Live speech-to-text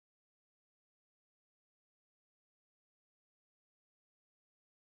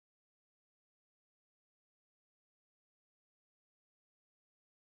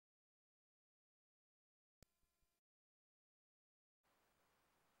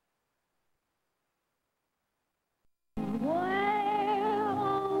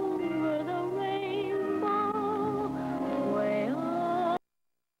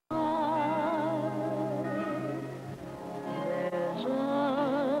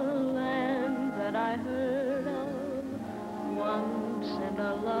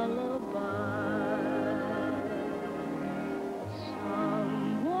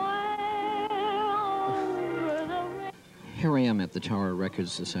Here I am at the Tower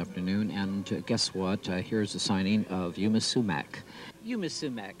Records this afternoon, and guess what? Here's the signing of Yma Sumac. Yma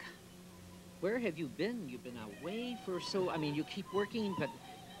Sumac, where have you been? You've been away for I mean, you keep working, but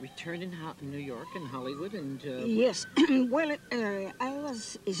returned in New York and Hollywood, and... Yes. Well, I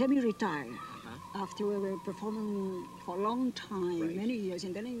was semi-retired after we were performing for a long time, many years,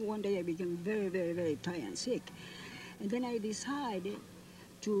 and then one day I became very, very, very tired and sick. And then I decided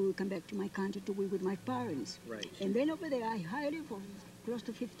to come back to my country to be with my parents. Right. And then over there I hid for close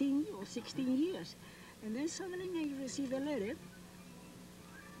to 15 or 16 years. And then suddenly I received a letter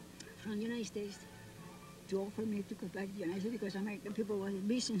from the United States to offer me to go back to the United States because American people were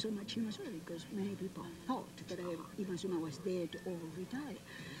missing so much Yma Sumac because many people thought that Yma Sumac was dead or retired.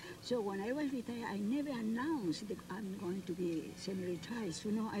 So when I was retired, I never announced that I'm going to be semi-retired. So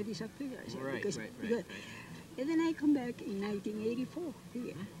no, I disappeared. Right. And then I come back in 1984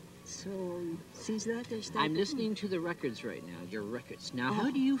 here. So since that I started... I'm listening to the records right now, your records. Now, how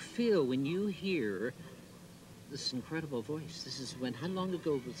do you feel when you hear this incredible voice? This is how long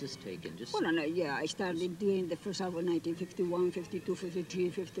ago was this taken? I started doing the first album in 1951, 52, 53,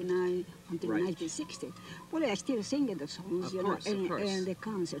 59, until 1960. Well, I still sing the songs, of course. And the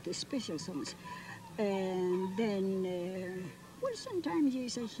concert, the special songs. And then... sometimes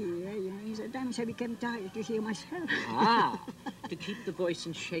yes, I hear, sometimes I become tired to hear myself. To keep the voice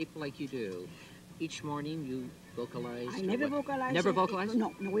in shape like you do. Each morning you vocalize? I never vocalize. Never vocalize?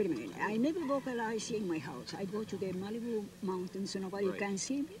 No, wait a minute. I never vocalize in my house. I go to the Malibu mountains so nobody can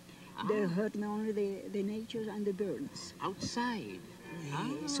see me. They hurt me only the nature and the birds. Outside?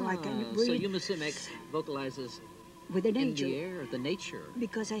 So I can breathe. So Yma Sumac vocalizes with the nature. In the air, the nature.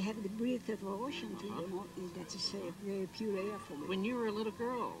 Because I have the breath of the ocean, that's a very pure air for me. When you were a little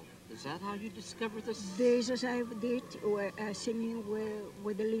girl, is that how you discovered this? This is I did, singing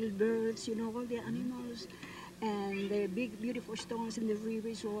with the little birds, all the animals, and the big, beautiful stones in the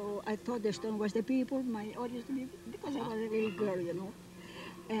river. So I thought the stone was the people, my audience, because I was a little girl,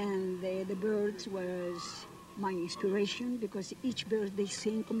 And the birds was my inspiration, because each bird, they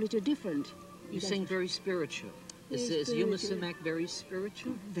sing completely different. You sing very spiritual. Is Yma Sumac very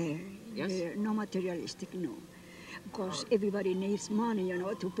spiritual? Very. Yes? Very, no materialistic, no. Because everybody needs money,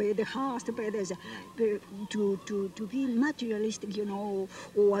 to pay the house, to pay this. To be materialistic,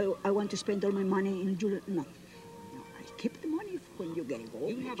 I want to spend all my money in jewelry. No. I keep the money when you get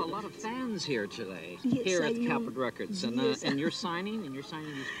old. You have a lot of fans here today, yes, here at Capitol Records. And you're signing these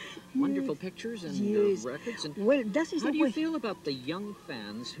wonderful pictures and records. And how do you feel about the young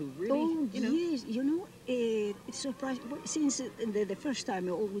fans who really, yes, it's surprising. Since the first time,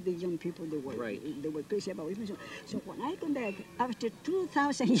 all the young people, they were crazy about it. So when I come back, after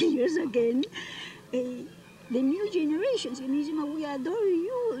 2,000 years again, the new generations, we adore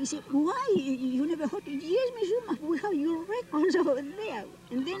you. You say, why? You never heard it? Yes, Miss Yma, we have your records over there.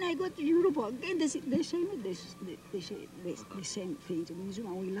 And then I go to Europe again, they say the same thing to Miss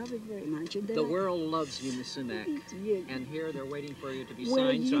Yma. We love it very much. And the world loves Yma Sumac. Yes. And here they're waiting for you to be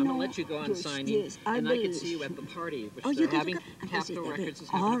signed, so I'm going to let you go on signing. And I can see you at the party, which they're having. Capitol Records is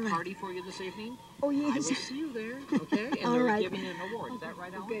having a party for you this evening. Oh, yes. I will see you there, okay? And they're giving you an award. Is that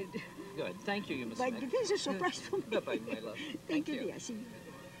right, Alan? Good. Thank you, Yma Sumac. But this is a surprise for me. Bye-bye, my love. Thank you, dear. See you.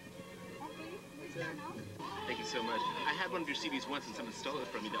 Thank you so much. I had one of your CDs once and someone stole it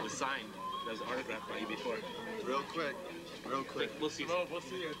from me that was signed. That was autographed by you before. Real quick. We'll see you. We'll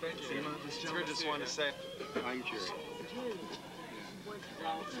see you. Thank you. I just want to say, I'm Carey.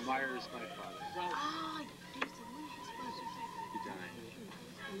 Ralph Meyer is my father. He died.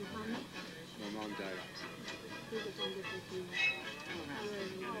 My mom died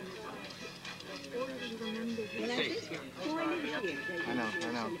I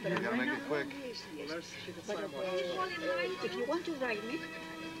know. You gotta make it quick. If you want to write me,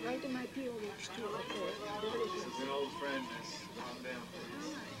 write to my P.O. Box too. This is an old friend, Miss. Calm down,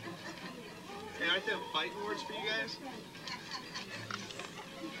 please. hey, aren't there fighting words for you guys?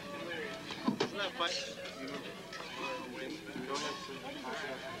 Isn't that fight? We don't have to.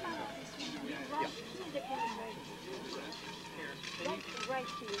 Write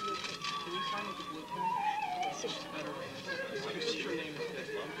to you. Can you sign with the blue pen? What's your name?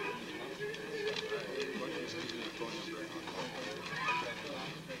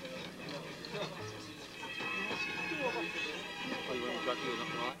 Oh, you want to drop you a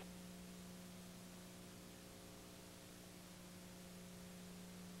lot?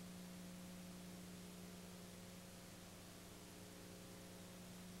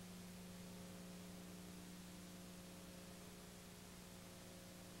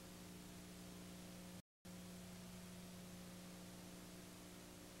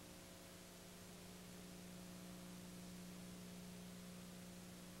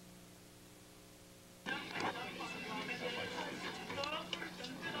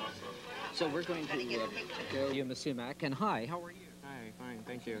 So we're going to go Yma Sumac. And hi, how are you? Hi, fine,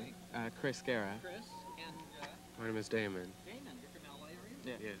 thank you. Chris Guerra. Chris and My name is Damon. Damon. You're from LA, are you?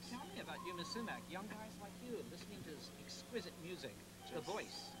 Yeah. Yes. Tell me about Yma Sumac. Young guys like you listening to his exquisite music, the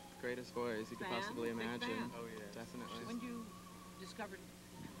voice. Greatest voice you could Fan? possibly Big imagine. fan? Oh, yeah. Definitely. When you discovered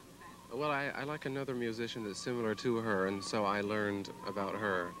Well, I like another musician that's similar to her, and so I learned about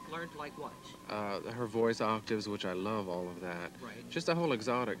her. learned like what? Her voice octaves, which I love all of that. Right. Just the whole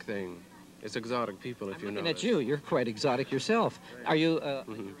exotic thing. It's exotic people, if I'm you know. looking at you. You're quite exotic yourself. Are you you're in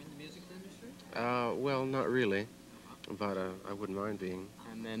the music industry? Well, not really, but I wouldn't mind being.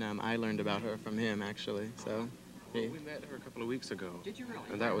 And then I learned about her from him, actually. So, We met her a couple of weeks ago. Did you really?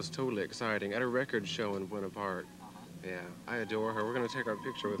 And that was totally exciting. At a record show in Buena Park. Yeah, I adore her. We're going to take our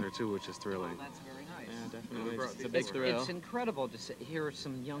picture with her, too, which is thrilling. That's very nice. yeah, definitely. brought It's a big thrill. It's incredible to hear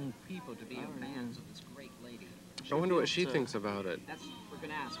some young people to be fans of this great lady. I wonder what feels she to- thinks about it. That's what we're going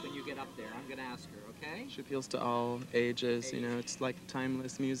to ask when you get up there. I'm going to ask her, okay? She appeals to all ages, you know, it's like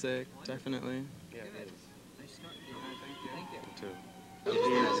timeless music, definitely. Yeah, Good. it is. Nice start. Thank you. Too.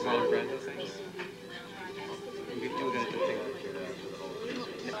 Smaller bread, those things.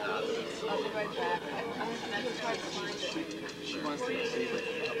 I'll be right back. It's hard to find it. She wants to receive it.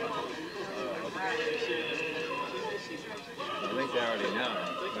 I think they already know.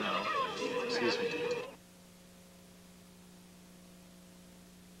 Excuse me.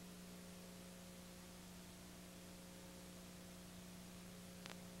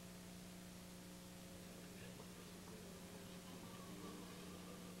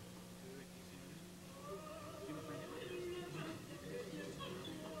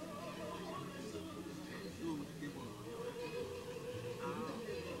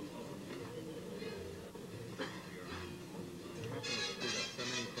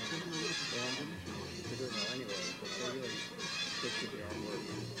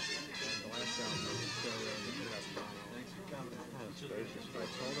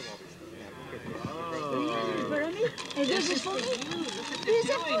 And this is for me.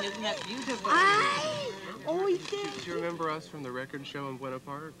 Isn't that beautiful? Oh, it Did you remember us from the record show in Buena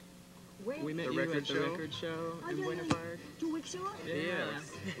Park? We met The you record at the show? record show in Buena Park. 2 weeks ago.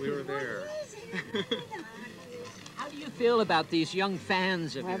 Yes, we were there. How do you feel about these young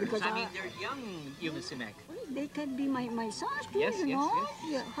fans of Well, yours? because I mean, I- they're young, Yma Sumac. They can be my sons too, Yes, you yes, know. yes.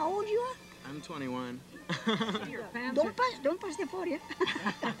 Yeah. How old you are? I'm 21. Your fans are... Don't pass the 40.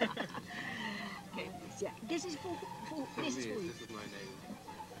 Okay. Yeah, this is for this is for you. This is my name.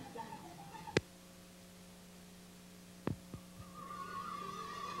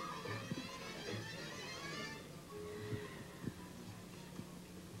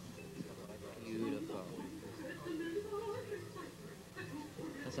 Beautiful.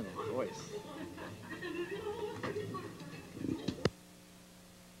 That's a nice voice.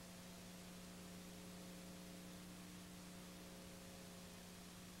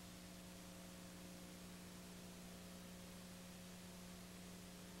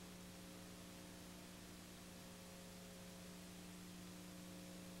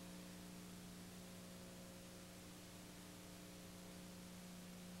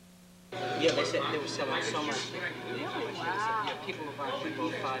 Yeah, they said they were selling so much. Yeah, people will buy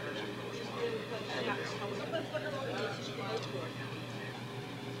 5 of them.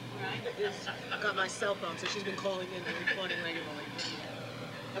 I got my cell phone, so she's been calling in and responding regularly.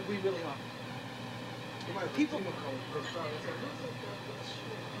 And we really are. People.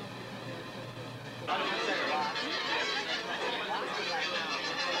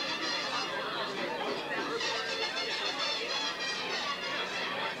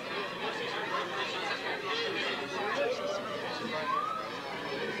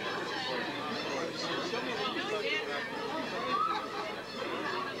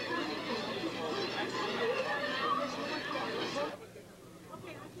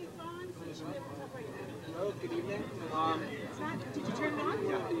 Hello, good evening. Did you turn it on?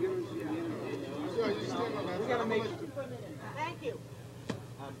 Yeah. We gotta make. Thank you.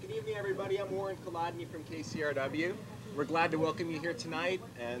 Good evening, everybody. I'm Warren Kolodny from KCRW. We're glad to welcome you here tonight,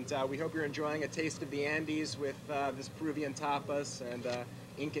 and we hope you're enjoying a taste of the Andes with this Peruvian tapas and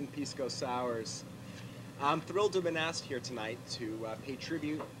Incan pisco sours. I'm thrilled to have been asked here tonight to pay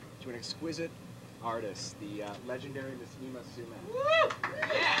tribute to an exquisite artist, the legendary Miss Yma Sumac.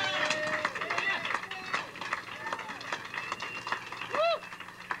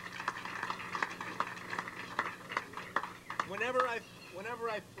 Whenever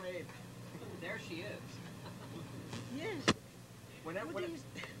I've played, There she is. Yes. whenever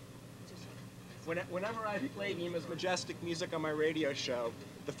I've played Yma's majestic music on my radio show,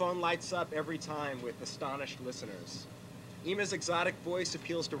 the phone lights up every time with astonished listeners. Yma's exotic voice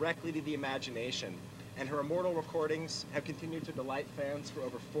appeals directly to the imagination, and her immortal recordings have continued to delight fans for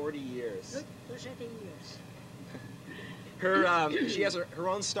over 40 years. For 30 years. She has her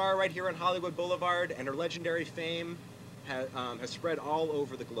own star right here on Hollywood Boulevard, and her legendary fame has spread all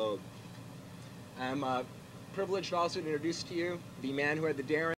over the globe. I'm privileged also to introduce to you the man who had the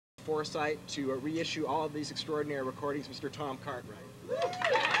daring foresight to reissue all of these extraordinary recordings, Mr. Tom Cartwright.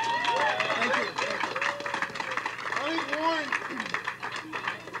 Thank you.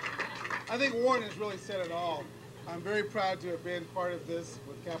 I think Warren has really said it all. I'm very proud to have been part of this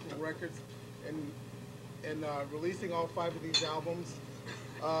with Capitol Records and releasing all 5 of these albums.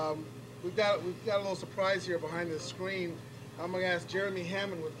 We've got a little surprise here behind the screen. I'm going to ask Jeremy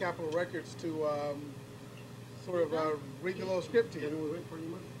Hammond with Capitol Records to sort of read the little script to you.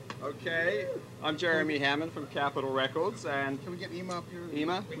 Okay, I'm Jeremy Hammond from Capitol Records, and Can we get Yma up here?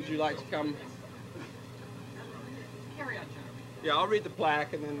 Yma, would you like to come? Yeah, I'll read the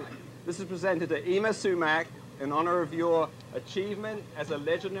plaque, and then this is presented to Yma Sumac in honor of your achievement as a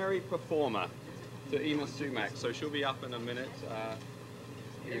legendary performer. To Yma Sumac, so she'll be up in a minute.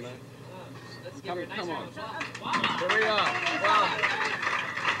 Yma, come on. Here we are. Wow.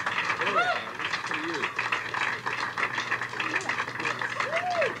 Here we are. This is for you.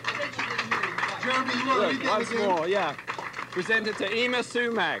 Jeremy, you want to read that Once again? more, yeah. Presented to Yma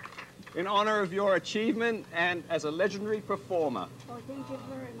Sumac in honor of your achievement and as a legendary performer. Oh, thank you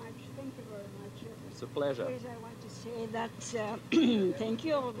very much. Thank you very much. It's a pleasure. First, I want to say that thank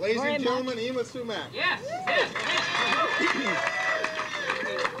you Ladies very and much. gentlemen, Yma Sumac. Yes.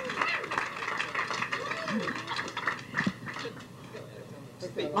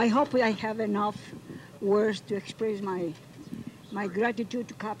 I hope I have enough words to express my gratitude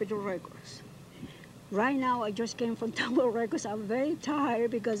to Capitol Records. Right now, I just came from Capitol Records. I'm very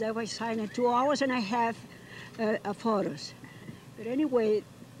tired because I was signing 2 hours and a half photos. But anyway,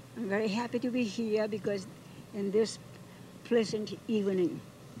 I'm very happy to be here because in this pleasant evening.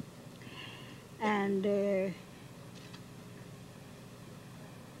 And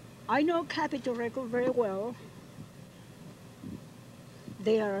I know Capitol Records very well.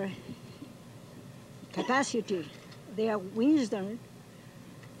 Their capacity, their wisdom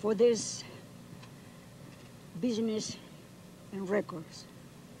for this business and records.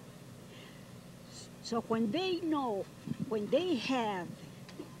 So when they know, when they have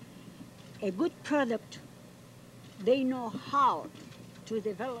a good product, they know how to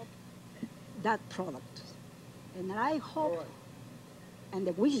develop that product. And I hope, and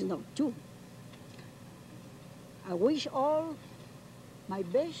the wisdom too, I wish all my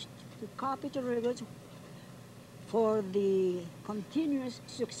best to Capitol Records for the continuous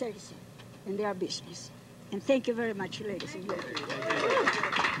success in their business. And thank you very much, ladies and gentlemen.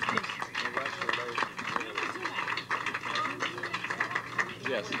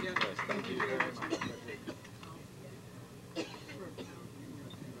 Yes, thank you.